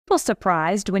people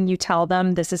surprised when you tell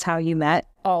them this is how you met?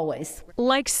 Always.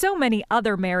 Like so many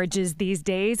other marriages these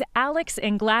days, Alex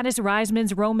and Gladys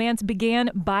Rysman's romance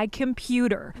began by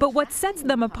computer. But what sets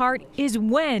them apart is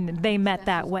when they met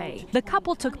that way. The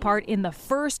couple took part in the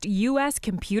first U.S.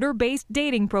 computer-based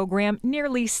dating program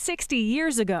nearly 60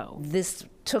 years ago. This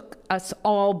took us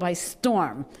all by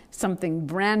storm, something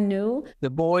brand new. The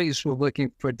boys were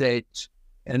looking for dates,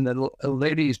 and the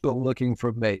ladies were looking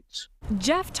for mates.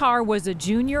 Jeff Tarr was a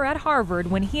junior at Harvard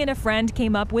when he and a friend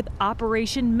came up with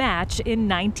Operation Match in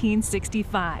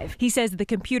 1965. He says the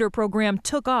computer program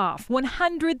took off.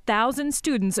 100,000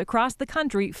 students across the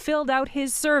country filled out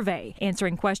his survey,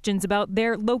 answering questions about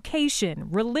their location,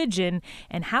 religion,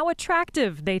 and how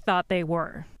attractive they thought they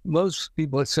were. Most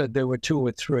people said they were 2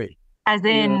 or 3. As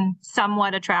in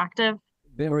somewhat attractive?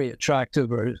 Very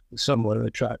attractive or somewhat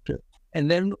attractive. And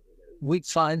then we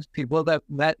find people that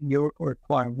met your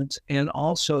requirements, and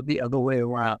also the other way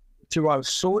around. Through our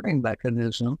sorting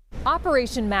mechanism.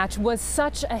 Operation Match was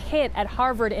such a hit at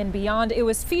Harvard and beyond. It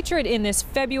was featured in this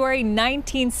February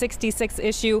 1966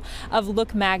 issue of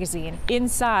Look magazine.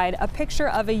 Inside, a picture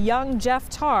of a young Jeff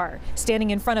Tarr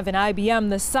standing in front of an IBM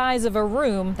the size of a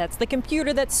room. That's the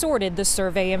computer that sorted the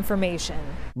survey information.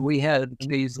 We had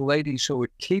these ladies who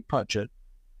would key punch it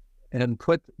and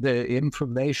put the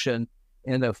information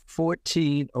in a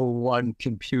 1401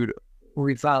 computer.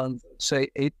 We found, say,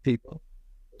 8 people,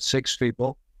 6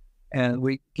 people, and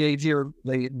we gave you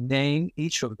the name,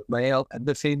 each of the male and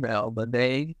the female, the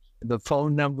name, the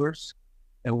phone numbers,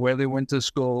 and where they went to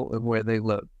school and where they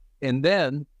lived. And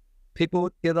then people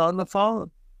would get on the phone,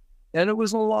 and it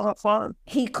was a lot of fun.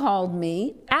 He called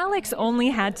me. Alex only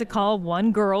had to call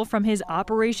one girl from his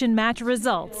Operation Match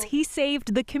results. He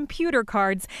saved the computer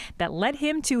cards that led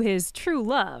him to his true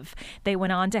love. They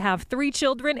went on to have 3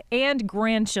 children and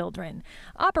grandchildren.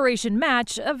 Operation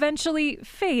Match eventually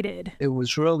faded. It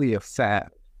was really a fad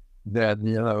that,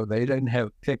 they didn't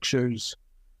have pictures.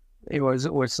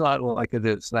 It's not like it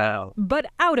is now. But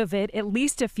out of it, at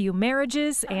least a few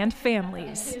marriages and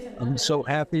families. I'm so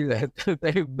happy that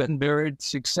they've been married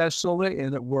successfully,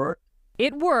 and it worked.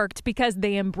 It worked because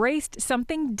they embraced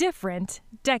something different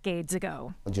decades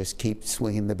ago. Just keep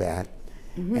swinging the bat,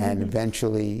 and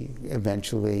eventually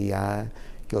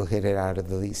you'll hit it out of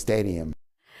the stadium.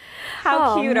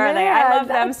 How cute are they? I love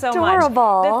them so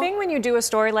adorable. much. The thing when you do a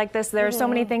story like this, there are so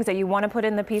many things that you want to put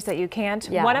in the piece that you can't.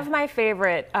 Yeah. One of my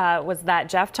favorite was that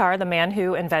Jeff Tarr, the man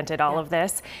who invented all of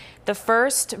this, the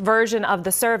first version of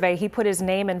the survey, he put his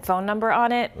name and phone number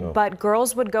on it, but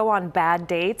girls would go on bad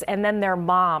dates, and then their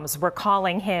moms were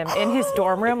calling him in his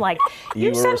dorm room like,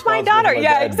 you sent my daughter.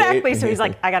 Yeah, exactly. So he's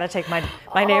like, I got to take my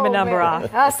name and number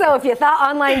off. So if you thought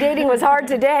online dating was hard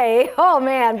today, oh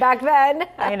man, back then.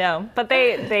 I know, but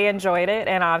they enjoyed it,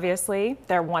 and obviously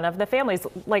they're one of the families.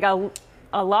 Like a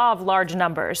law of large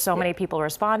numbers. So many people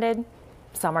responded.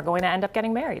 Some are going to end up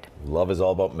getting married. Love is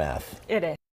all about math. It is.